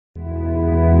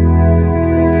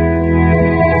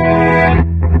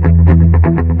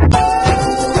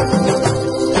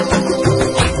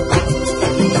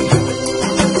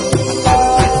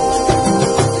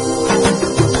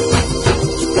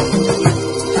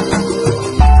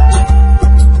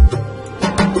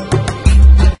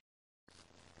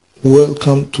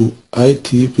Welcome to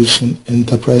itvisiongh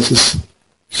Enterprises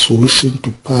Solution to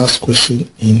Past Question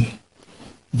in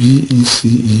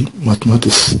BECE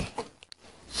Mathematics.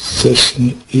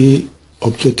 Section A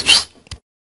Objectives.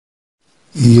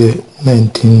 Year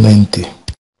 1990.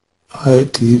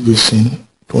 itvisiongh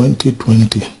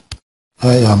 2020.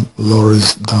 I am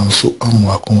Lawrence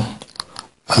Danso-Amoako,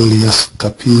 alias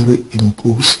Kapiri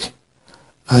Imposi.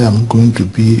 I am going to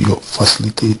be your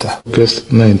facilitator.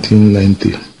 August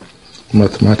 1990.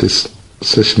 Mathematics,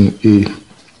 Section A.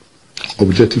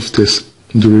 Objective test,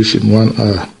 duration 1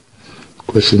 hour.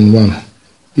 Question 1.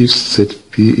 If set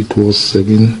P equals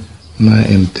 7, 9,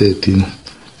 and 13,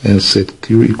 and set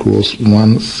Q equals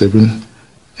 1, 7,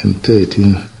 and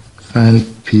 13, find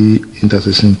P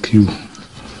intersection Q.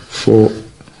 For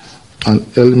an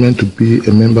element to be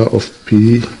a member of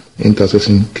P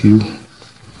intersection Q,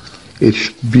 it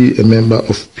should be a member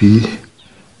of P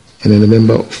and a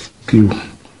member of Q.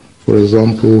 For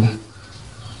example,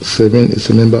 7 is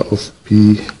a member of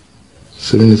P,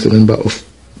 7 is a member of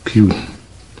Q.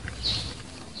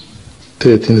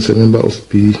 13 is a member of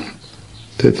P,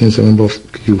 13 is a member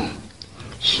of Q.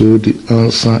 So the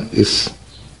answer is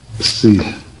C.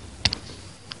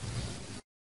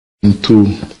 And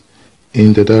 2.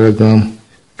 In the diagram,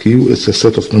 Q is a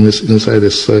set of numbers inside a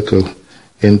circle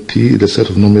and T is the set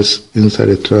of numbers inside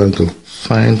a triangle.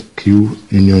 Find Q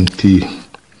union T.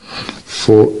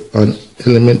 For an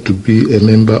element to be a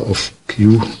member of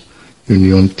Q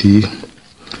union T,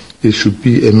 it should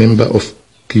be a member of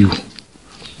Q.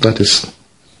 That is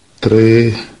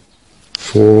 3,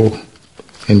 4,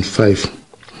 and 5.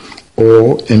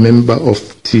 Or a member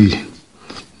of T.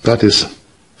 That is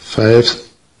 5,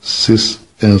 6,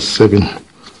 and 7.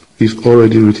 We've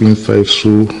already written 5,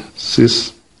 so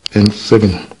 6 and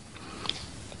 7.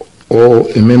 Or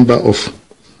a member of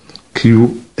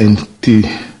Q and T.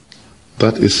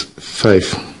 That is 5.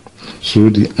 So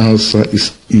the answer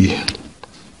is E.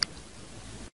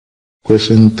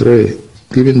 Question 3.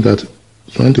 Given that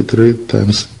 23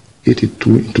 times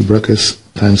 82 into brackets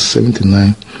times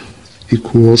 79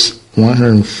 equals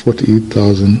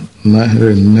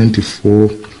 148,994,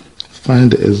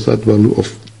 find the exact value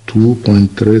of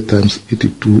 2.3 times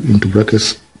 82 into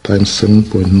brackets times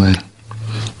 7.9.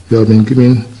 We have been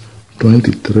given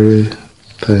 23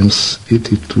 times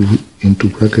 82 into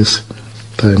brackets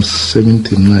times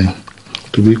 79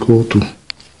 to be equal to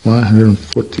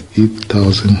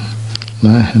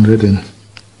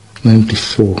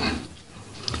 148,994.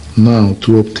 Now,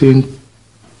 to obtain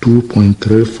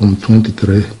 2.3 from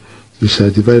 23, we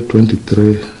shall divide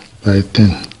 23 by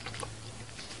 10.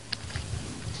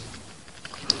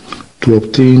 To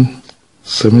obtain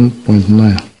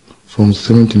 7.9 from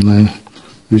 79,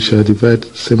 we shall divide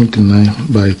 79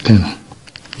 by 10.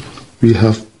 We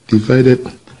have divided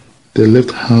the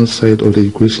left-hand side of the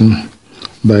equation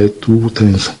by 2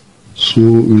 tens, so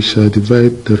we shall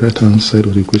divide the right-hand side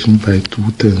of the equation by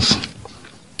 2 tens.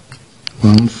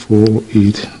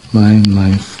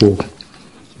 148,994.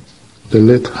 The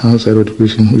left-hand side of the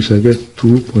equation, we shall get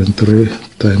 2.3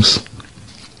 times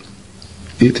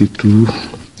 82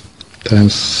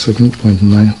 times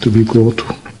 7.9 to be equal to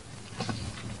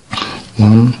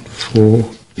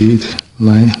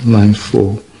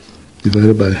 148,994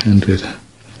 divided by 100,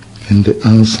 and the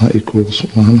answer equals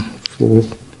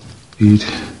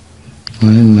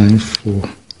 148,994.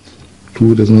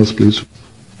 2 does not split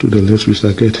to the left, we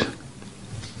shall get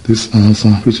this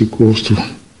answer, which equals to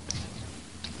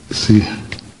C.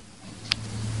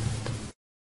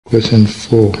 Question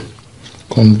 4.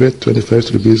 Convert 25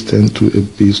 to the base 10 to a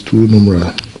base 2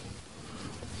 numeral.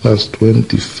 That's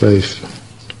 25.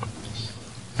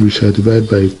 We shall divide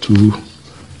by 2.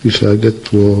 We shall get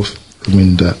 12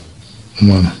 remainder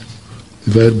 1.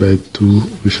 Divide by 2.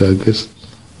 We shall get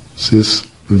 6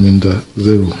 remainder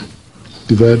 0.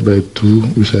 Divide by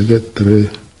 2. We shall get 3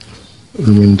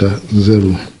 remainder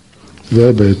 0.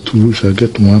 Divide by 2. We shall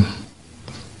get 1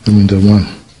 remainder 1.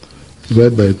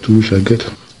 Divide by 2. We shall get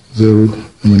 0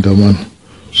 remainder 1.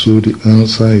 So the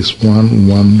answer is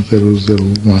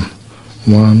 11001.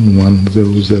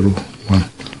 11001,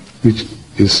 which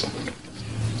is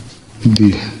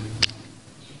D.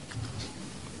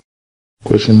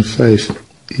 Question 5.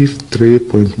 If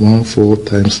 3.14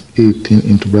 times 18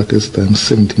 into brackets times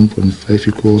 17.5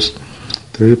 equals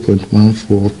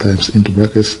 3.14 times into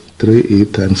brackets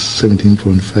 38 times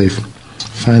 17.5,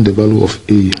 find the value of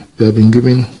A. We have been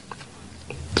given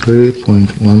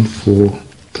 3.14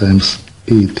 times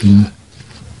 18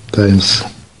 times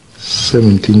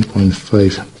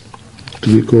 17.5 to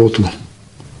be equal to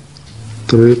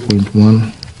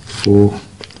 3.14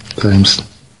 times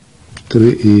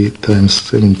 3a times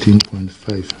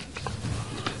 17.5.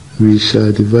 we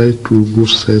shall divide through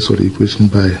both sides of the equation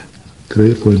by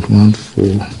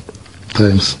 3.14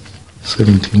 times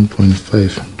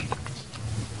 17.5.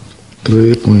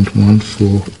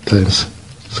 3.14 times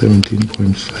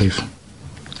 17.5.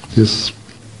 This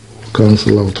will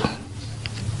cancel out.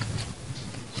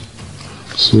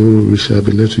 So we shall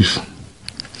be left with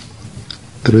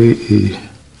 3a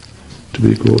to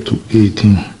be equal to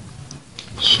 18.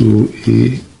 So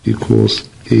a equals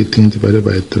 18 divided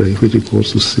by 3, which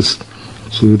equals to 6.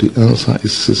 So the answer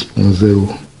is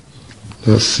 6.0.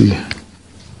 Let's see.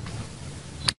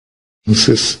 It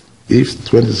says, if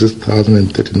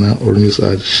 26,039 oranges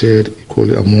are shared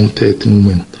equally among 13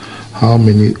 women, how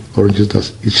many oranges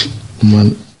does each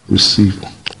woman receive?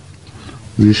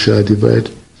 We shall divide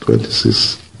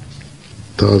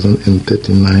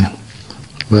 26,039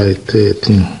 by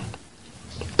 13.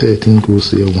 13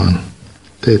 goes here 1,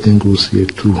 13 goes here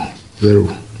 2,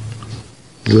 0,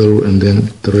 0 and then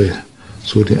 3.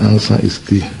 So the answer is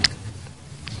D.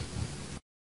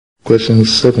 Question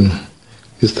 7.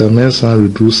 Mr. Mensah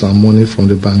withdrew some money from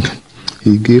the bank.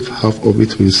 He gave half of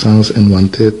it to his sons and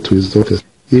 1/3 to his daughters.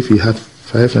 If he had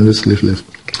 500 slaves left,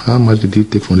 how much did he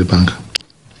take from the bank?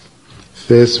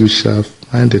 First, we shall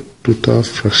find the total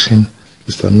fraction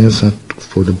Mr. Mensah took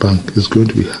from the bank is going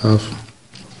to be half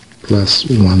plus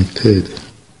 1/3.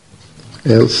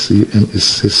 LCM is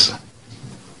 6.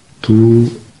 2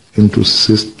 into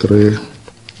 6, 3.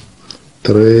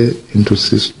 3 into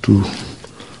 6, 2.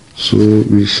 So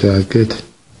we shall get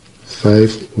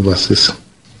 5/6.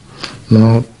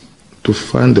 Now, to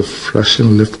find the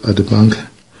fraction left at the bank,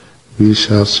 we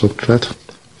shall subtract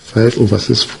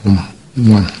 5/6 from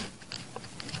 1.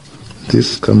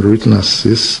 This can be written as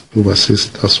 6/6,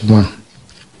 that's 1,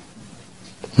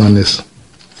 minus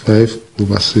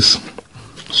 5/6.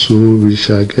 So we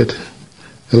shall get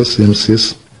LCM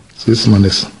 6, 6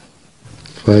 minus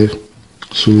 5,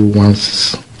 so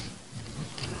 1/6.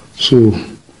 So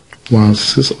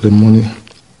 1/6 of the money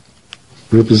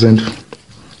represent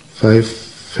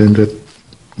 500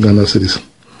 Ghana cedis.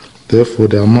 Therefore,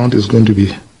 the amount is going to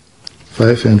be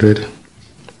 500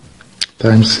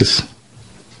 times 6,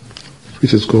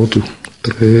 which is equal to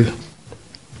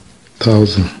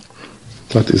 3,000.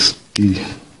 That is E.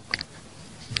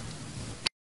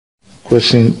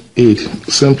 Question 8.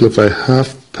 Simplify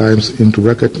half times into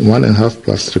bracket 1.5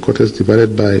 plus 3/4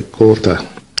 divided by quarter.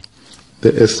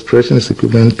 The expression is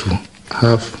equivalent to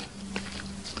half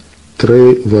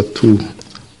 3/2.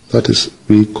 That is,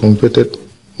 we converted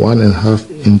 1.5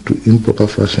 into improper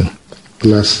fraction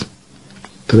plus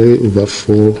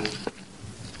 3/4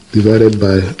 divided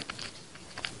by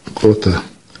quarter.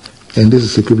 And this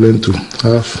is equivalent to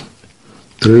half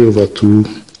 3/2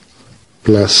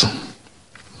 plus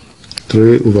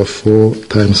 3/4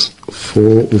 times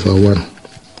 4/1.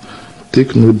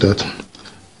 Take note that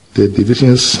the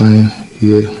division sign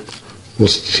here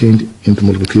was changed into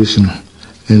multiplication,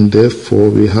 and therefore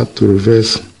we had to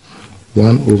reverse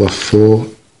 1/4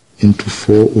 into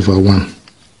 4/1.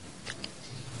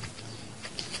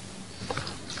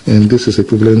 And this is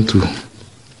equivalent to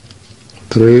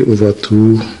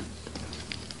 3/2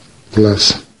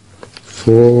 plus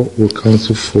 4 will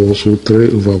cancel 4, so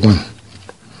 3/1.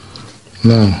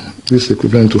 Now, this is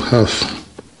equivalent to half.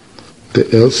 The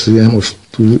LCM of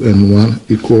 2 and 1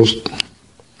 equals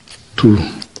 2.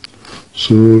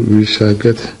 So we shall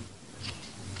get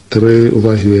 3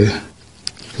 over here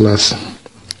plus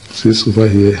 6 over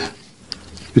here,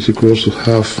 which equals to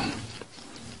half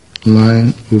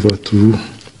 9/2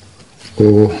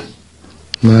 or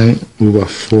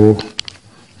 9/4,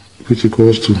 which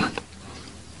equals to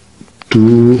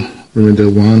 2 remainder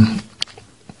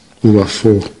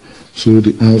 1/4. So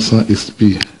the answer is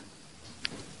B.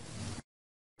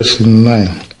 Question 9.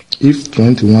 If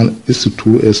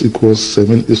 21:2s equals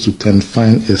 7:10,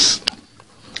 find S.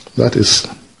 That is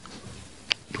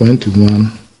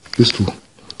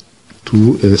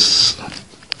 21:2s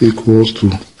equals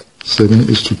to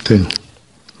 7:10.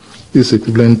 This is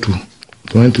equivalent to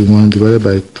 21 divided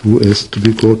by 2s to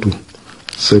be equal to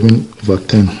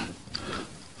 7/10.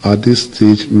 At this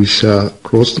stage, we shall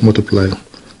cross multiply.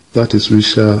 That is, we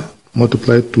shall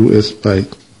multiply 2s by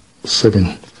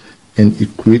 7 and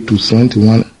equate to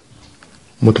 21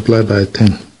 multiplied by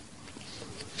 10.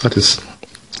 That is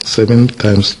 7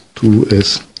 times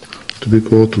 2s to be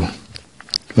equal to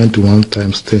 21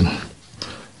 times 10.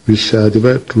 We shall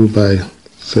divide through by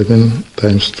 7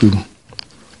 times 2.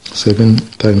 7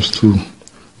 times 2.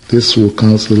 This will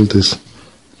cancel this.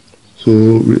 So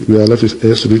we are left with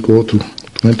s to be equal to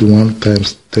 21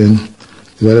 times 10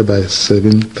 divided by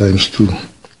 7 times 2.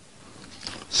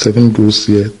 7 goes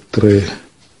here, 3.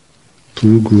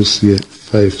 2 goes here,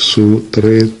 5. So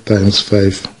 3 times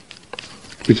 5,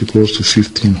 which equals to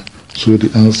 15. So the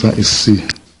answer is C.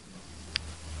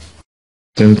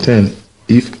 Then 10.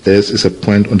 If S is a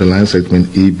point on the line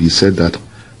segment AB, said that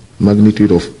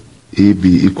magnitude of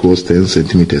AB equals 10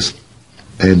 centimeters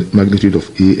and magnitude of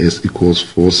AS equals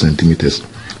 4 centimeters.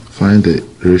 Find the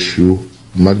ratio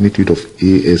magnitude of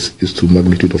AS is to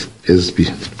magnitude of SB.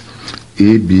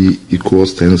 AB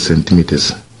equals 10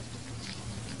 centimeters.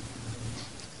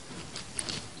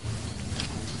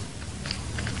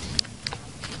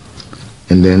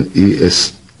 And then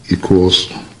AS equals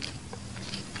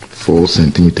 4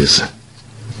 centimeters.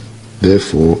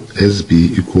 Therefore,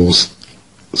 SB equals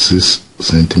 6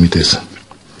 centimeters.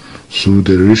 So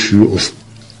the ratio of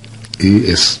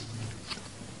AS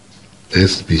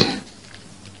SB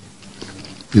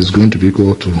is going to be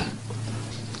equal to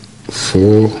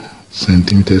 4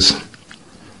 centimeters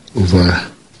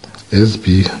over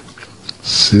SB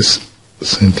 6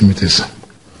 centimeters.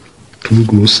 2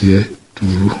 goes here,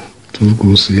 2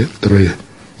 goes here, 3.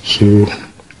 So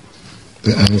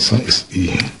the answer is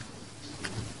E.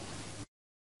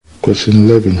 Question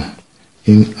 11.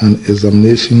 In an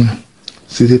examination,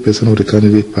 60% of the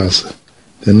candidate passed.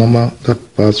 The number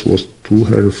that passed was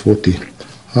 240.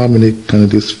 How many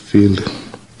candidates failed?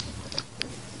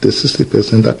 The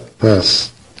 60% that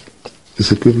passed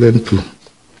is equivalent to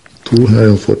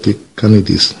 240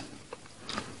 candidates.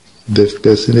 The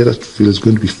percentage that failed is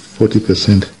going to be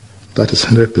 40%. That is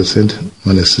 100%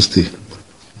 minus 60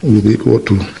 will be equal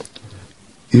to,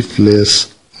 if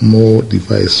less, more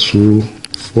divide. So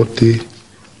 40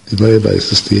 divided by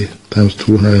 60 times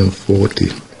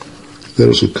 240.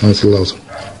 Zeros will cancel out.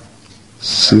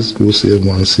 6 goes here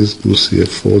 1, 6 goes here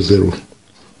 4, 0.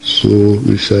 So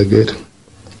we shall get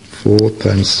 4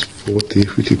 times 40,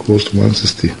 which equals to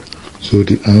 160. So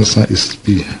the answer is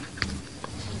B.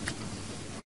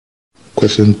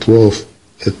 Question 12.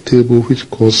 A table which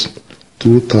costs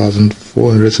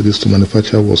 2,400 cedis to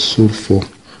manufacture was sold for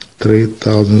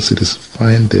 3,000 cedis.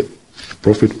 Find the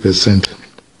profit percent.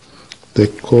 The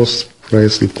cost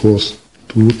price equals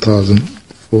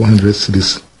 2,400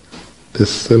 cedis. The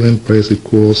selling price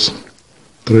equals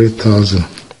 3,000.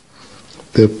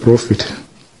 The profit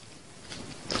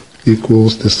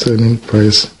equals the selling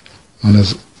price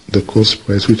minus the cost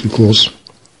price, which equals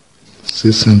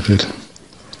 600.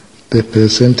 The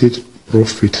percentage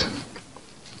profit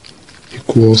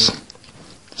equals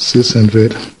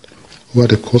 600 over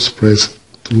the cost price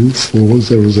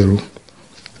 2400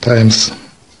 times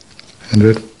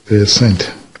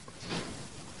 100%.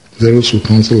 Zeros will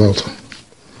cancel out.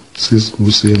 6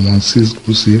 goes here 1, 6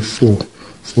 goes here 4,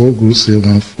 4 goes here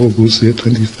 1, 4 goes here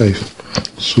 25.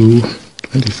 So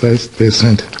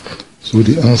 25%. So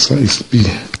the answer is B.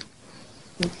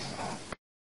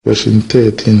 Question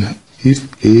 13.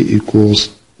 If A equals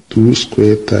 2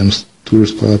 squared times 2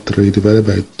 raised to the power 3 divided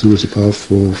by 2 raised to the power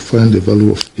 4, find the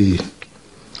value of A.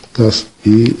 Thus, A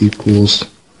equals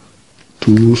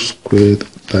 2 squared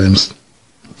times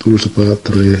 2 raised to the power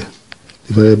 3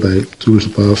 divided by 2 raised to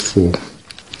the power 4.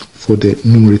 For the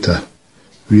numerator,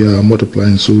 we are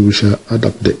multiplying, so we shall add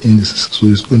up the indices. So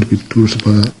it's going to be 2 raised to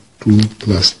the power 2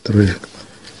 plus 3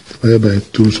 divided by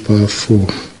 2 raised to the power 4.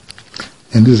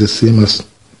 And this is the same as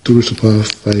 2 raised to the power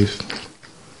 5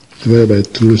 divided by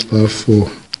 2 raised to the power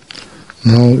 4.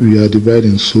 Now we are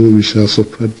dividing, so we shall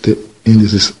subtract the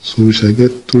indices. So we shall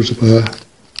get 2 raised to the power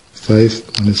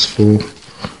 5 minus 4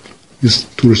 is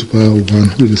 2 raised to the power 1,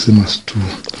 which is the same as 2.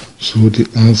 So the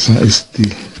answer is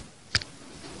D.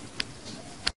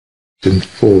 Question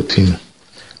 14.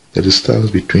 The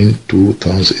distance between two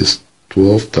towns is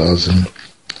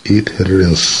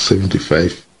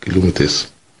 12,875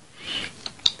 kilometers.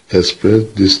 Express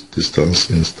this distance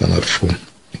in standard form.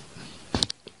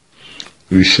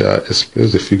 We shall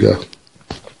express the figure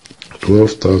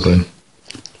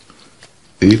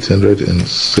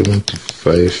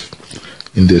 12,875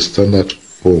 in the standard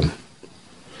form.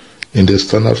 In the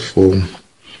standard form,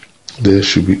 there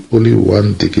should be only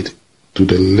one digit to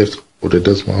the left of the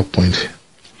decimal point.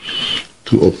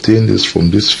 To obtain this from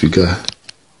this figure,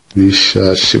 we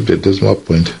shall shift the decimal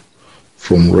point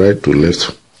from right to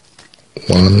left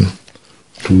 1,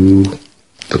 2,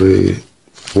 3,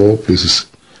 4 places,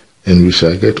 and we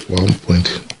shall get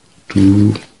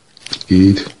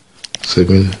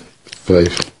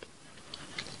 1.2875.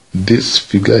 This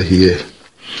figure here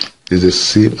is the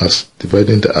same as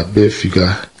dividing the above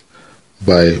figure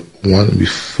by 1 with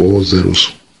 4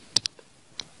 zeros.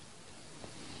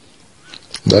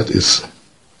 That is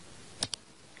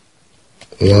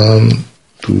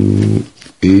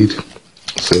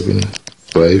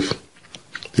 1.2875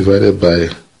 divided by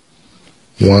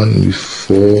 1 with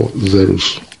 4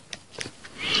 zeros.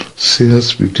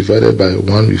 Since we've divided by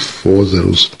 1 with 4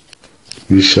 zeros,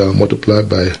 we shall multiply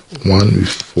by 1 with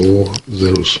 4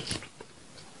 zeros.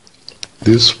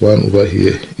 This one over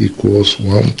here equals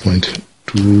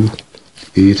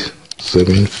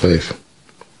 1.2875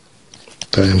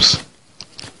 times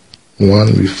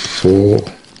 1 with 4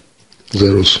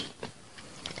 zeros.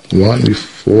 1 with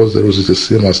 4 zeros is the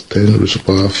same as 10 raised to the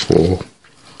power 4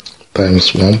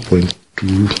 times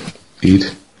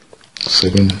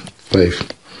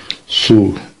 1.2875.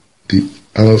 So the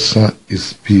answer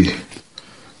is B,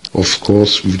 of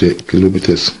course, with the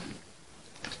kilometers.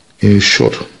 In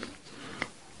short,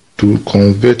 to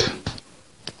convert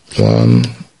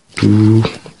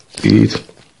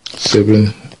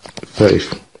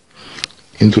 1.2875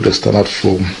 into the standard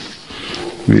form,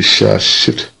 we shall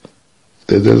shift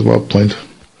the decimal point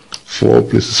 4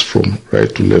 places from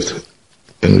right to left,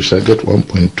 and we shall get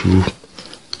 1.2,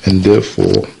 and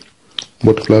therefore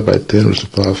multiply by 10 raised to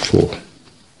the power 4.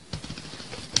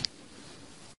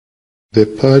 The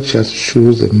pie chart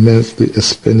shows the monthly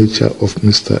expenditure of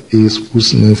Mr. A's,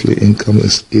 whose monthly income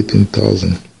is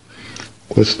 18,000.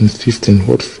 Question 15.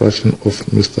 What fraction of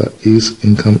Mr. A's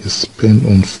income is spent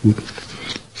on food?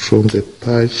 From the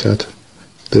pie chart,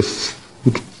 the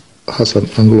food has an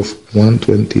angle of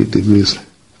 120 degrees,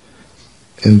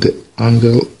 and the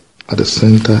angle at the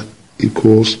center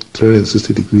equals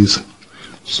 360 degrees.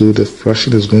 So the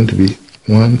fraction is going to be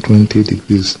 120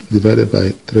 degrees divided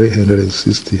by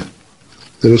 360.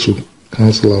 There also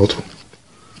cancel out.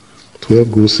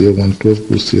 12 goes here, 1, 12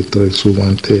 goes here, 3, so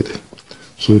 1/3.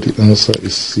 So the answer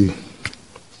is C.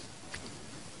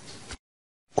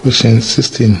 Question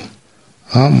 16.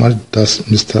 How much does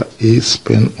Mr. A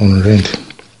spend on rent?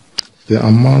 The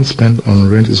amount spent on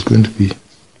rent is going to be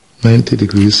 90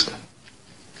 degrees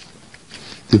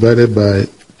divided by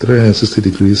 360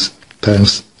 degrees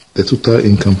times the total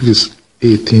income, which is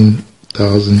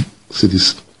 18,000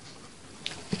 cedis.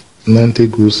 90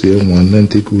 goes here, 1,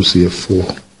 90 goes here,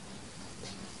 4.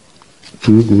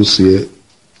 2 goes here,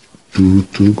 2,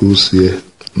 2 goes here,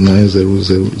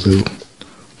 9000.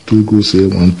 2 goes here,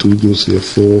 1, 2 goes here,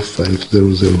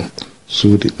 4500.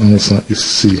 So the answer is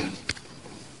C.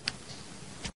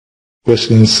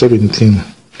 Question 17.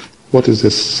 What is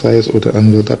the size of the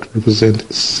angle that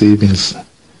represents savings?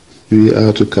 We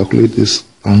are to calculate this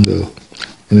angle,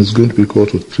 and it's going to be equal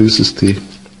to 360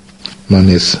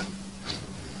 minus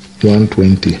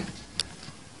 120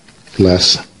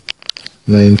 plus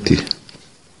 90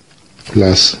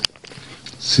 plus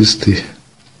 60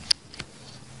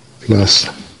 plus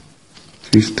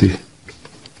 50,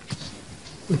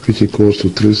 which equals to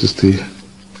 360,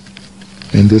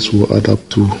 and this will add up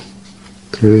to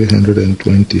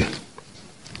 320,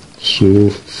 so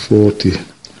 40.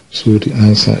 So the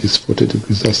answer is 40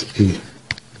 degrees. That's A.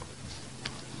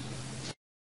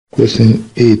 Question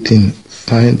 18.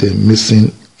 Find the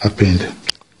missing append.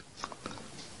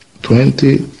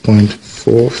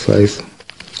 20.45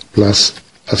 plus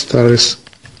asterisk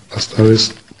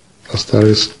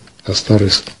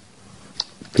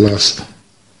plus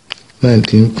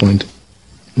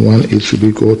 19.18 should be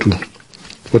equal to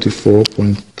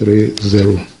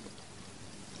 44.30.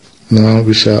 Now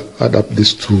we shall add up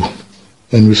these two,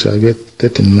 and we shall get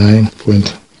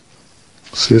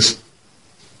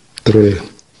 39.63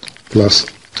 plus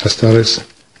asterisk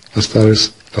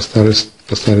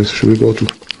should we go to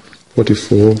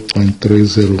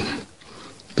 44.30.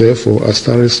 Therefore,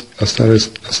 asterisk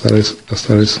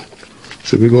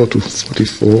should we go to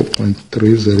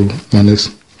 44.30 minus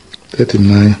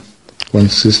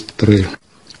 39.63,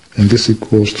 and this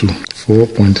equals to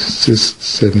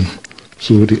 4.67.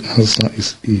 So the answer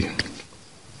is E.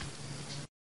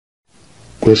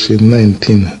 Question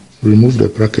 19. Remove the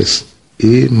brackets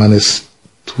A minus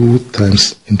 2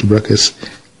 times into brackets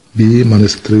B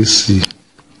minus 3C.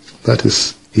 That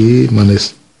is A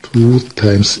minus 2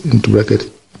 times into bracket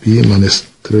B minus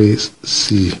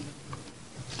 3C.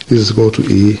 This is equal to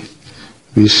A.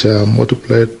 We shall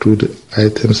multiply through the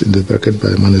items in the bracket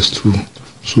by minus 2.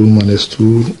 So minus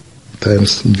 2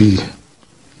 times B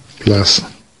plus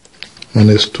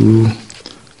minus 2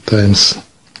 times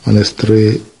minus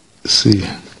 3C.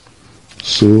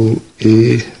 So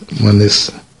A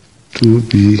minus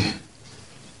 2B,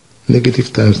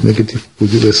 negative times negative will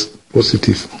give us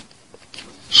positive.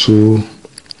 So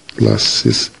plus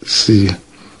 6C.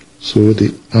 So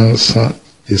the answer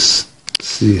is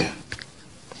C.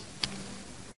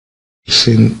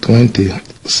 Question 20.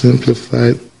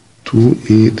 Simplify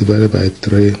 2A divided by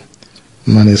 3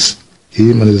 minus A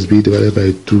minus B divided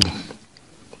by 2.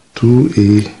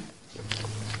 2A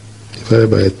divided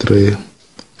by 3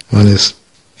 minus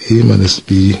A minus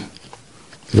B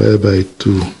divided by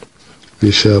 2.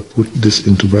 We shall put this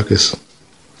into brackets.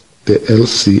 The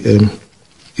LCM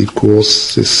equals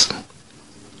 6.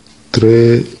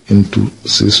 3 into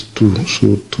 6, 2.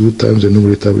 So 2 times the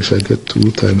numerator, we shall get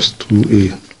 2 times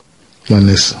 2A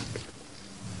minus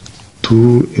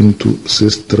 2 into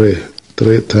 6, 3.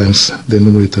 3 times the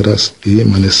numerator, that's A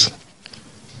minus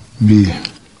B.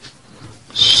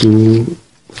 So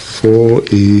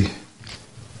 4A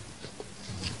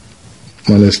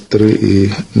minus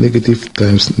 3A, negative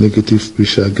times negative, we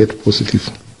shall get positive.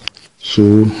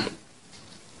 So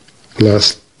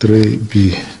plus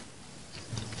 3B,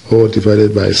 all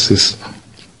divided by 6.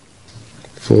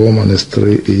 4 minus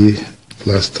 3A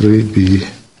plus 3B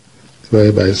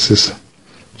divided by 6.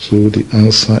 So the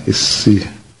answer is C.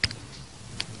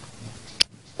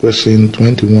 Question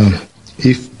 21.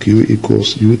 If Q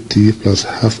equals UT plus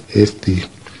half FT,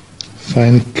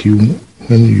 find Q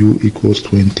when U equals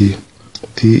 20,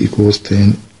 T equals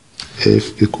 10,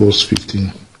 F equals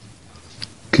 15.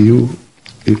 Q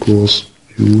equals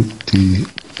UT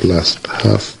plus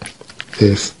half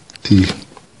FT.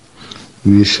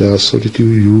 We shall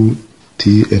substitute U,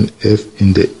 T, and F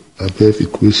in the above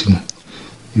equation.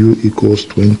 U equals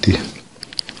 20,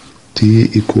 T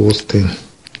equals 10,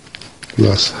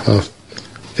 plus half,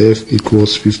 F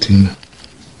equals 15,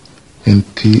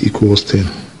 and T equals 10.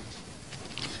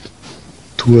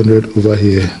 200 over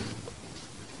here.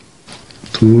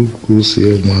 2 goes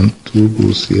here 1, 2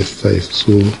 goes here 5.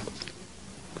 So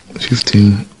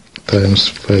 15 times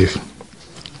 5.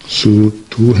 So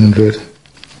 200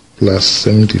 plus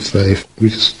 75,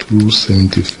 which is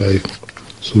 275.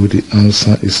 So the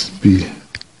answer is B.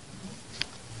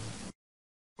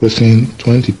 Question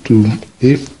 22.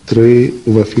 If 3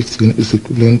 over 15 is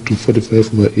equivalent to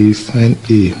 45 over A, find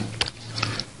A.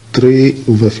 3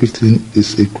 over 15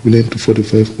 is equivalent to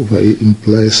 45 over A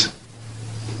implies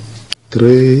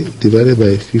 3 divided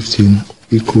by 15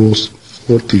 equals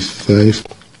 45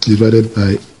 divided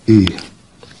by A.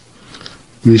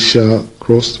 We shall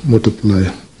cross multiply,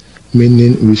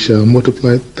 meaning we shall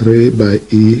multiply 3 by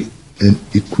A and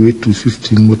equate to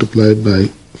 15 multiplied by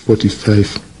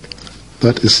 45.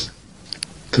 That is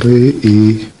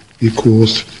 3A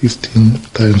equals 15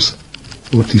 times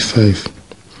 45.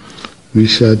 We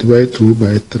shall divide 2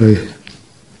 by 3.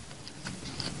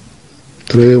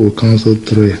 3 will cancel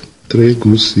 3. 3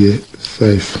 goes here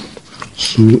 5.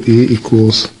 So A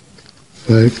equals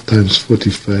 5 times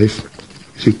 45,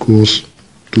 which equals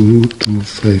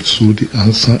 225. So the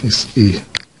answer is A.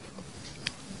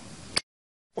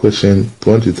 Question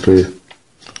 23.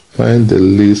 Find the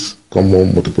least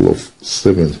common multiple of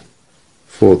 7,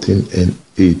 14, and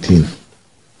 18.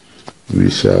 We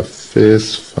shall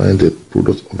first find the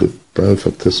product of the prime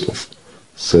factors of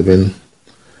 7,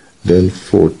 then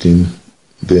 14,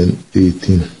 then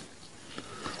 18.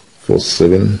 For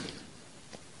 7,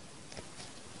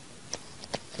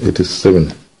 it is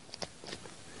 7.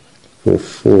 For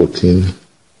 14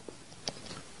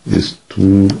 is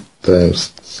 2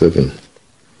 times 7.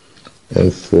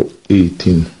 And for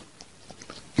 18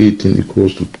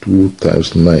 equals to 2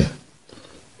 times 9,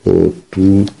 or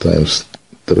 2 times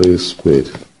 3 squared.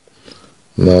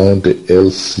 Now the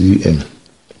LCM.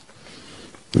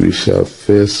 We shall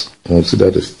first consider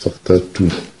the factor 2.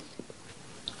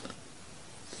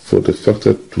 For the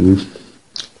factor 2,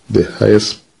 the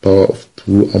highest power of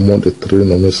 2 among the 3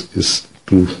 numbers is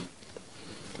 2.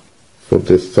 For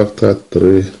the factor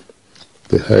 3,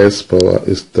 the highest power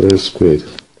is 3 squared.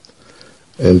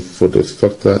 And for the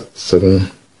factor 7,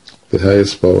 the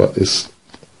highest power is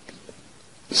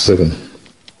 7.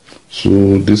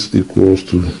 So this equals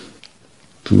to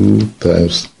 2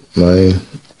 times 9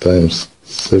 times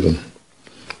 7,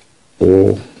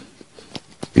 or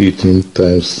 18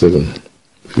 times 7.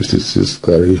 56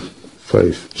 carry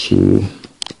 5. So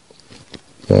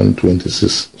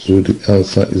 126. So the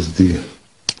answer is D.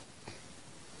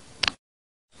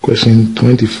 Question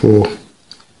 24.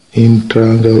 In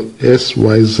triangle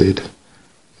SYZ,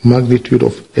 magnitude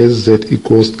of SZ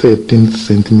equals 13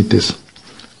 centimeters,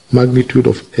 magnitude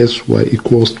of SY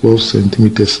equals 12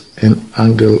 centimeters, and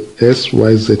angle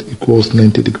SYZ equals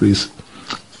 90 degrees.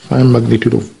 Find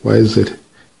magnitude of YZ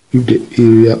if the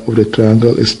area of the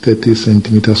triangle is 30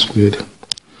 centimeters squared.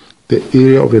 The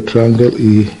area of the triangle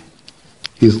A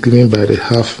is given by the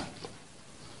half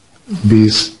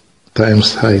base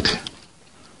times height.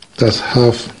 That's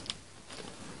half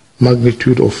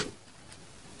magnitude of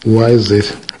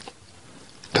YZ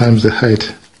times the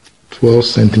height, 12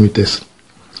 centimeters,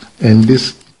 and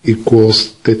this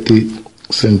equals 30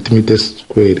 centimeters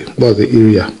squared. That's the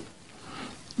area.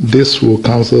 This will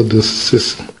cancel this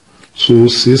 6. So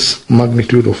 6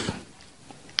 magnitude of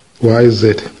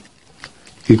YZ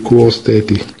equals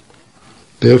 30.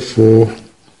 Therefore,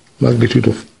 magnitude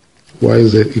of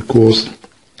YZ equals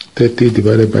 30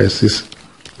 divided by 6,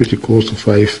 which equals to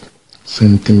 5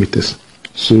 centimeters.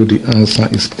 So the answer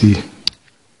is D.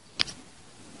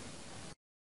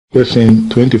 Question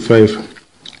 25.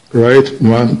 Write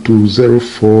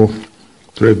 1204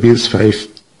 to the base 5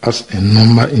 as a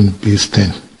number in base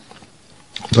 10.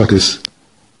 That is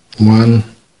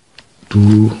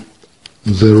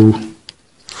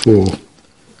 1204.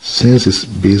 Since it's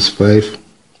base 5,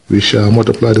 we shall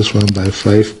multiply this one by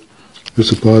 5 raised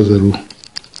to the power 0,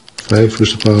 5 raised to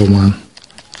the power 1,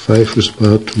 5 raised to the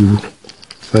power 2,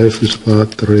 5 raised to the power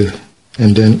 3,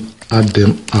 and then add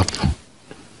them up.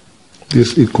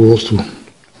 This equals to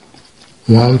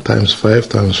 1 times 5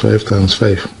 times 5 times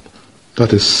 5.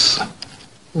 That is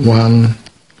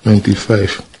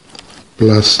 125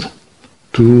 plus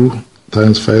 2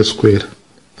 times 5 squared.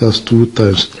 That's 2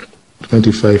 times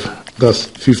 25. That's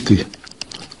 50.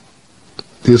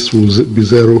 This will be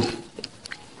 0,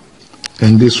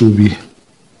 and this will be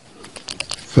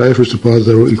 5 raised to the power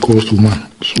 0 equals to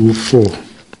 1, so 4.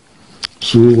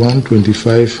 So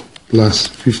 125 plus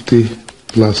 50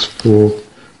 plus 4,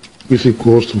 which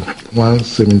equals to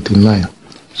 179.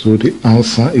 So the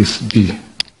answer is B.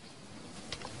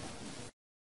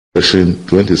 Question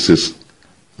 26.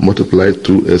 Multiply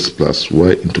 2s plus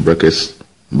y into brackets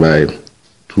by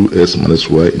 2s minus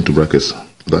y into brackets.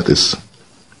 That is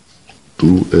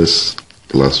 2s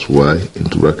plus y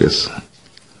into brackets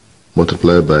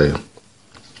multiplied by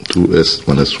 2s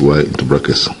minus y into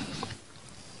brackets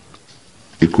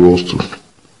equals to,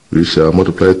 we shall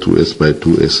multiply 2s by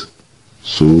 2s.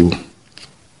 So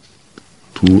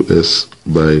 2s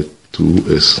by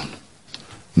 2s,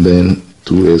 then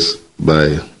 2s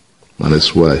by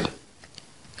minus y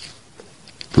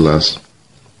plus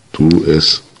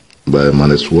 2s by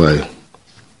minus y,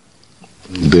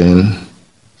 then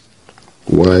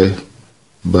y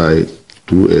by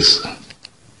 2s,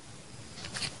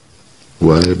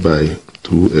 y by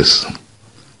 2s,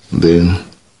 then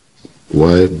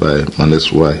y by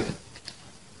minus y,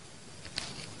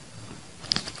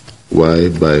 y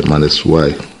by minus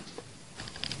y.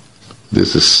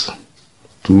 This is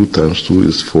 2 times 2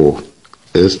 is 4.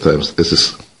 S times s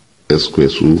is s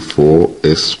squared, so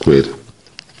 4s squared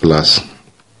plus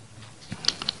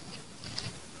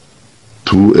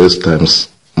 2s times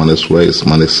minus y is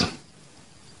minus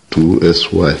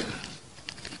 2sy,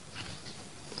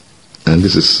 and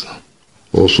this is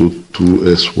also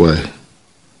 2sy.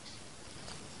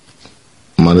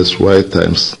 Minus y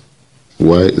times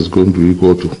y is going to be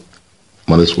equal to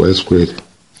minus y squared.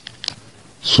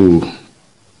 So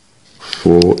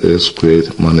 4s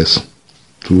squared minus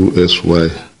 2sy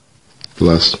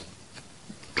plus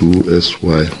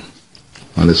 2sy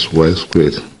minus y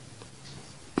squared.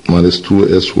 Minus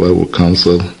 2sy will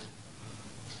cancel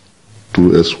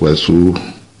 2sy, so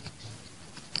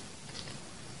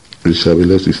we shall be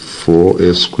left with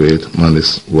 4s squared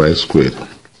minus y squared.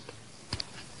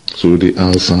 So the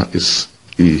answer is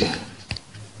E.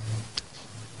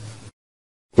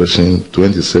 Question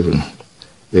 27.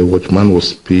 A watchman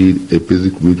was paid a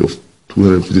basic wage of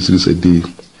 250 cedis a day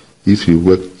if he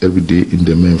worked every day in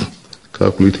the month.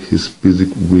 Calculate his basic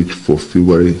wage for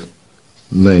February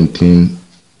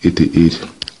 1988.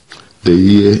 The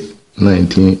year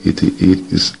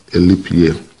 1988 is a leap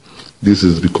year. This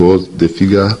is because the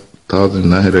figure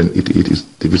 1988 is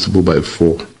divisible by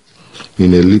 4.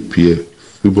 In a leap year,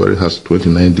 February has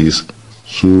 29 days,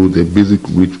 so the basic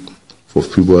wage for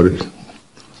February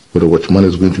for the watchman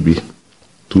is going to be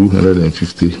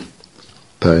 250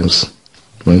 times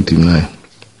 29.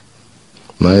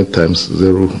 9 times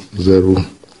 0, 0.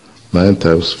 9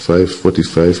 times 5,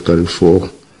 45, carry 4.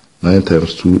 9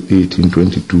 times 2, 18,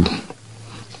 22.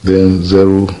 Then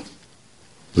 0,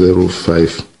 0,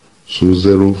 5. So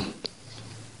 0,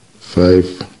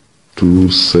 5,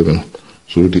 2, 7.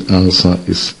 So the answer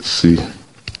is C.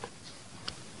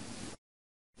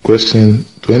 Question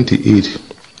 28.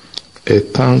 A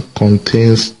tank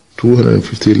contains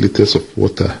 250 liters of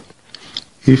water.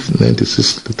 If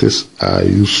 96 liters are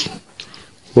used,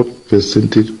 what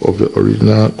percentage of the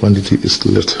original quantity is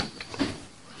left?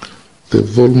 The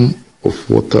volume of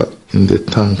water in the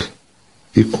tank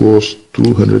equals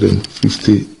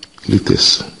 250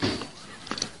 liters.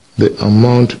 The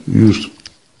amount used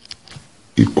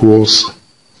equals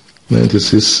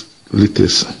 96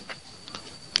 liters.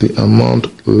 The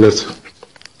amount left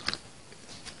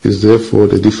is therefore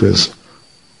the difference,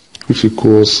 which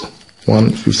equals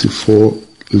 154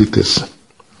 liters.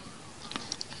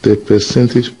 The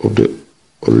percentage of the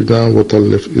Original water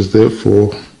left is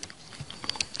therefore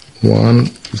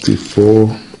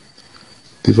 154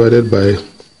 divided by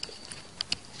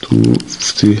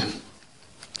 250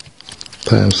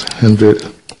 times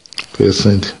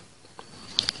 100%.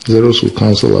 Zeros will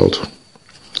cancel out.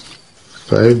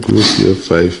 5 goes here,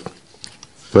 5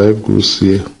 goes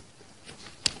here,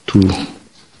 2,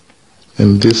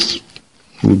 and this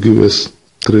will give us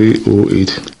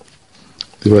 308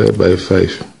 divided by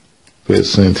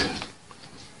 5%.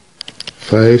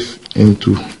 5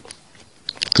 into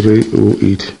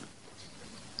 308,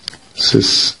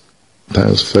 6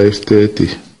 times 5,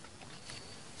 30,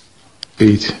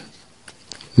 8,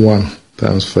 1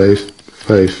 times 5,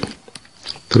 5,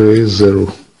 3,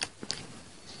 0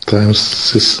 times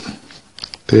 6,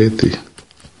 30.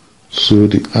 So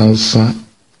the answer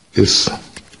is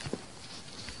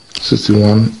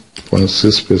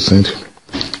 61.6%,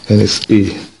 and it's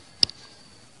A.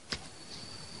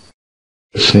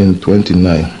 Question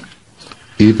 29.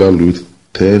 Evaluate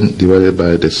 10 divided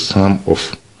by the sum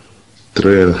of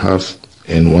 3.5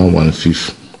 and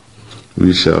 1/1/5.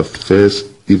 We shall first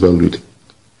evaluate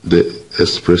the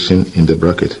expression in the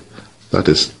bracket, that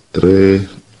is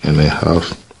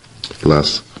 3.5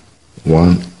 plus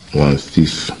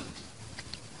 1/1/5.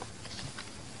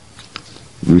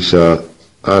 We shall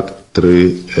add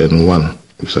 3 and 1,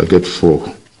 we shall get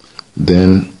 4.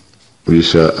 Then we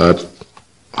shall add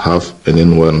half and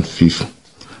then 1/5.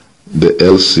 The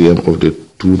LCM of the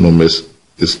two numbers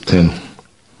is 10.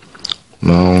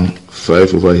 Now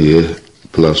 5 over here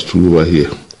plus 2 over here.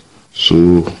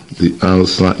 So the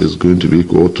answer is going to be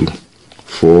equal to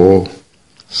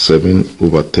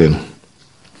 47/10,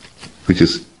 which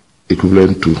is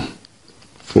equivalent to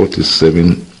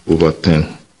 47/10.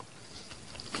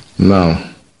 Now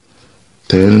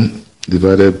 10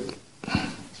 divided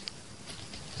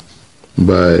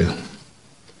by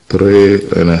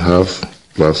 3.5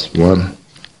 plus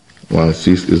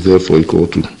 1/1/5 is therefore equal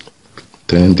to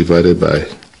 10 divided by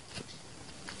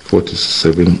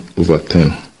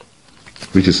 47/10,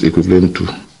 which is equivalent to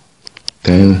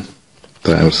 10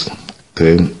 times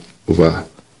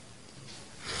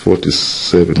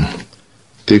 10/47.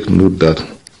 Take note that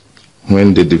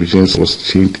when the division was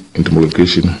changed into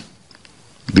multiplication,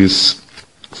 this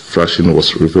fraction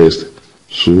was reversed,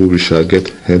 so we shall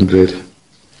get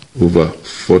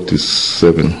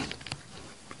 100/47,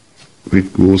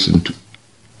 which goes into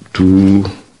 2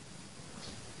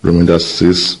 remainder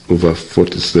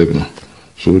 6/47.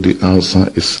 So the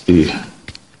answer is A.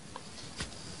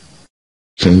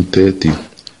 Question 30.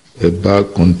 A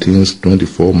bag contains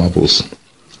 24 marbles,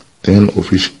 10 of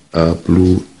which are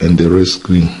blue and the rest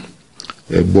green.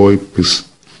 A boy picks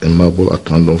a marble at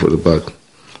random from the bag.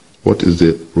 What is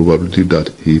the probability that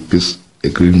he picks a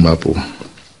green marble?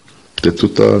 The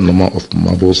total number of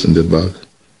marbles in the bag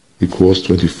equals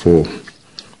 24.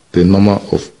 The number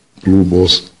of blue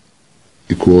balls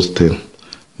equals 10.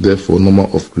 Therefore, number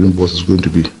of green balls is going to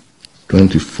be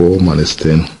 24 minus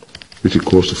 10, which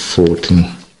equals to 14.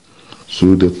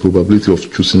 So the probability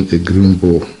of choosing a green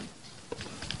ball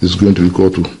is going to be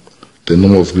equal to the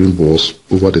number of green balls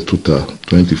over the total,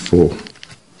 24.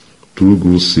 2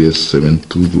 goes here 7,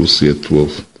 2 goes here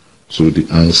 12. So the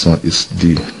answer is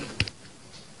D.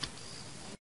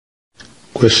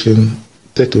 Question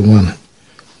 31.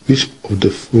 Which of the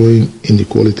following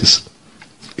inequalities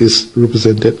is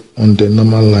represented on the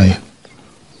number line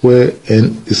where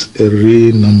n is a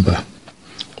real number?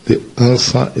 The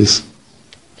answer is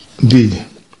D.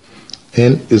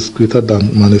 N is greater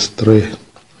than -3.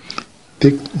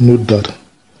 Take note that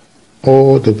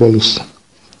all the values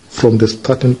from the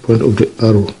starting point of the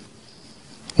arrow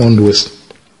onwards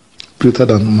greater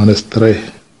than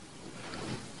 -3.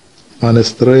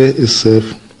 -3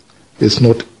 itself is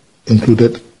not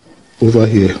included over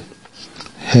here.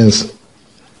 Hence,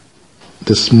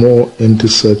 the small empty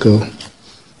circle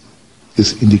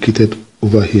is indicated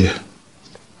over here.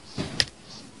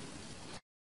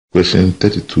 Question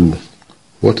 32.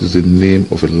 What is the name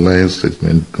of a line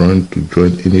segment drawn to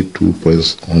join any 2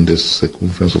 points on the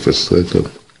circumference of a circle?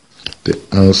 The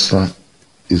answer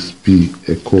is B,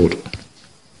 a chord.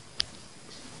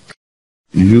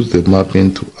 Use the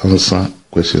mapping to answer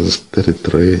questions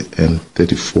 33 and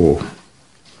 34.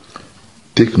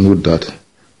 Take note that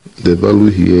the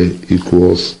value here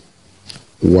equals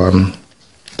 1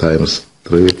 times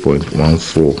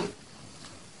 3.14.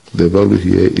 The value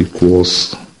here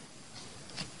equals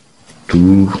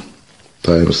 2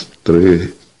 times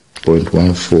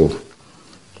 3.14.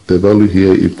 The value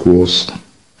here equals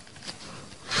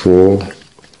 4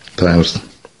 times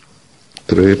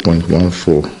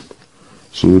 3.14.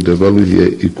 So the value here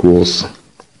equals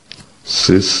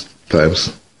 6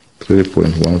 times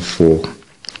 3.14,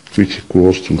 which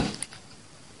equals to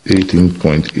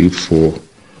 18.84.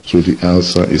 So the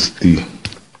answer is D.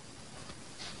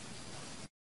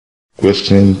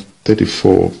 Question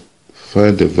 34.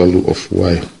 Find the value of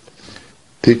y.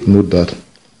 Take note that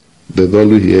the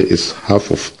value here is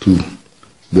half of 2.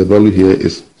 The value here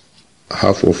is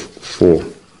half of 4.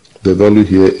 The value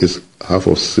here is half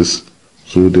of 6.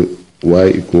 So the y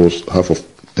equals half of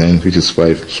 10, which is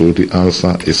 5. So the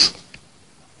answer is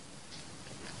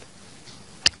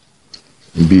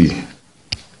B.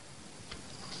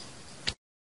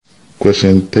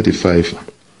 Question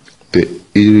 35. The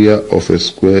area of a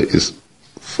square is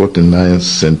 49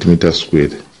 centimeters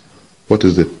squared. What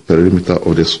is the perimeter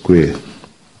of the square?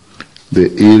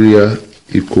 The area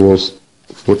equals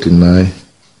 49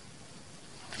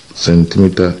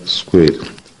 centimeters squared.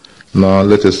 Now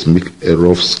let us make a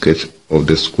rough sketch of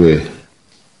the square.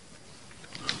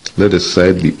 Let the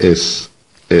side be S.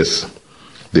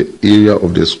 The area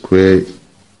of the square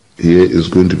here is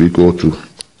going to be equal to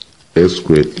S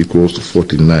squared equals to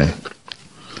 49.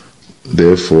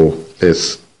 Therefore,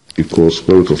 S equals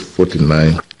square root of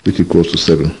 49, which equals to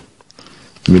 7,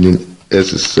 meaning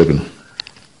S is 7.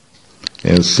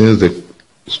 And since the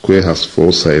square has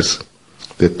 4 sides,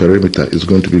 the perimeter is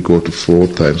going to be equal to 4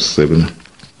 times 7,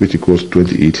 which equals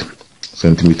 28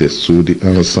 centimeters. So the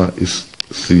answer is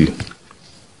C.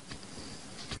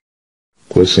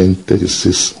 Question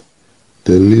 36.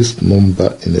 The least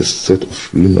number in a set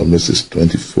of real numbers is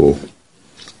 24,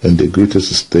 and the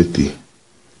greatest is 30.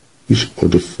 Which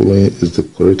of the following is the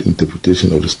correct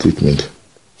interpretation of the statement?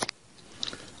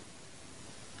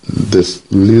 The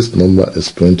least number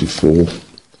is 24,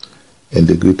 and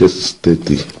the greatest is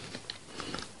 30.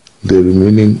 The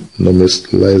remaining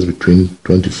numbers lies between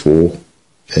 24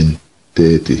 and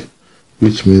 30,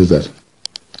 which means that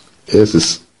S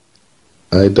is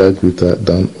either greater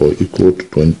than or equal to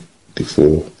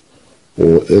 24,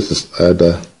 or S is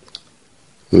either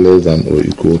less than or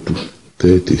equal to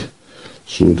 30.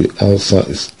 So the answer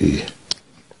is A.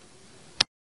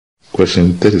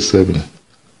 Question 37.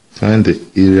 Find the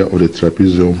area of the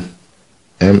trapezium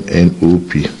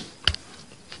MNOP.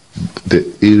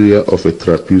 The area of a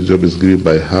trapezium is given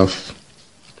by half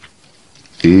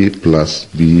A plus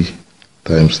B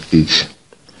times H.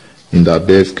 In the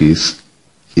above case,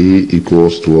 A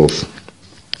equals 12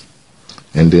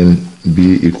 and then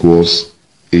B equals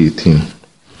 18.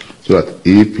 So that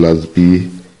A plus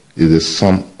B is the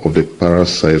sum of the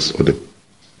parasides of the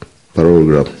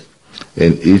parallelogram,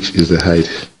 and H is the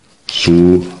height.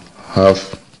 So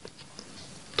half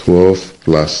 12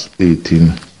 plus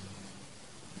 18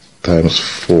 times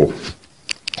 4,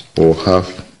 or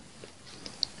half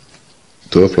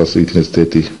 12 plus 18 is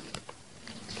 30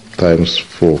 times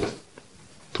 4.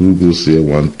 2 goes here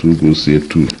 1, 2 goes here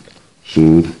 2.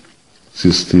 So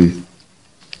 60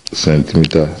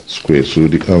 centimeter squared. So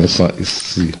the answer is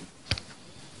C.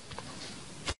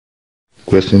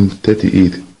 Question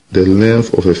 38. The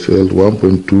length of a field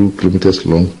 1.2 kilometers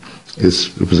long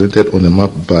is represented on a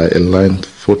map by a line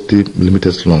 40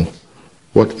 millimeters long.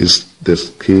 What is the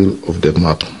scale of the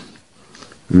map?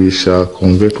 We shall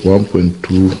convert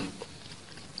 1.2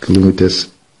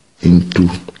 kilometers into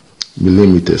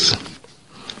millimeters,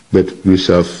 but we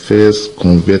shall first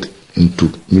convert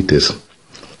into meters.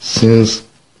 Since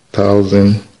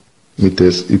 1000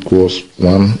 meters equals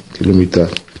 1 kilometer,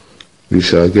 we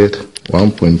shall get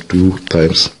 1.2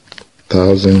 times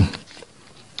 1000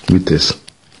 meters,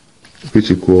 which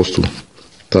equals to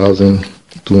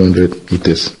 1200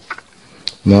 meters.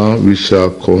 Now we shall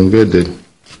convert the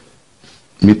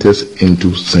meters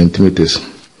into centimeters.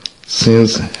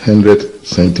 Since 100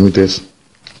 centimeters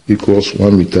equals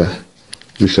 1 meter,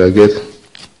 we shall get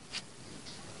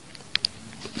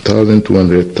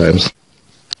 1200 times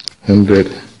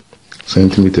 100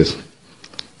 centimeters.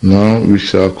 Now we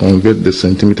shall convert the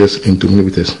centimeters into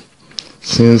millimeters.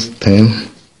 Since 10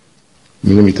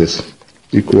 millimeters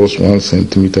equals 1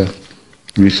 centimeter,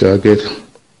 we shall get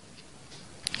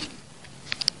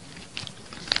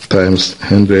times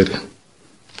 100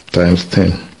 times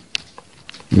 10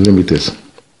 millimeters.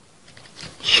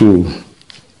 So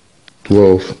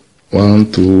 12,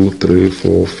 1, 2, 3,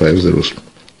 4, 5 zeros.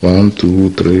 1, 2,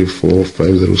 3, 4,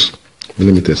 5 zeros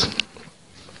millimeters.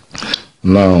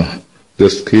 Now the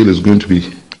scale is going to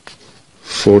be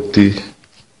 40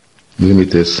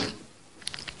 millimeters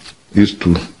is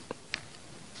to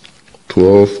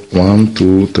 12, 1,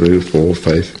 2, 3, 4,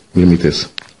 5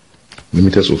 millimeters.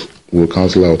 Millimeters will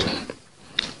cancel out.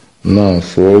 Now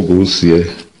 4 goes here,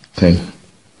 10.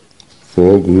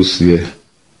 4 goes here,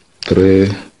 3,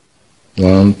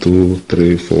 1, 2,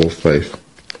 3, 4, 5.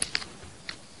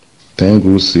 10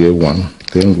 goes here, 1,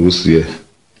 10 goes here,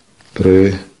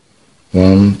 3,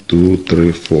 1, 2,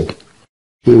 3, 4.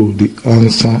 So the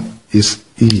answer is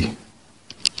E.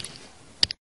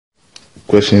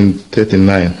 Question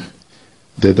 39.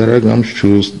 The diagram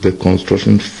shows the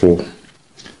construction for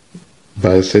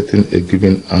bisecting a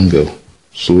given angle.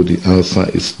 So the answer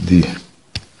is D.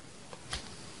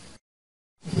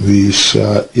 We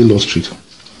shall illustrate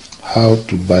how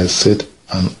to bisect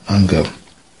an angle.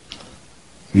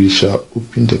 We shall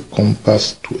open the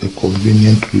compass to a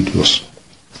convenient radius.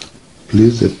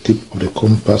 Place the tip of the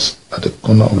compass at the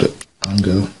corner of the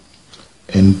angle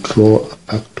and draw an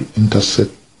arc to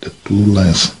intersect the two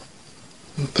lines.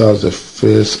 That's the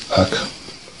first arc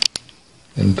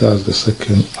and that's the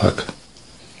second arc.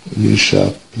 We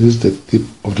shall place the tip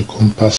of the compass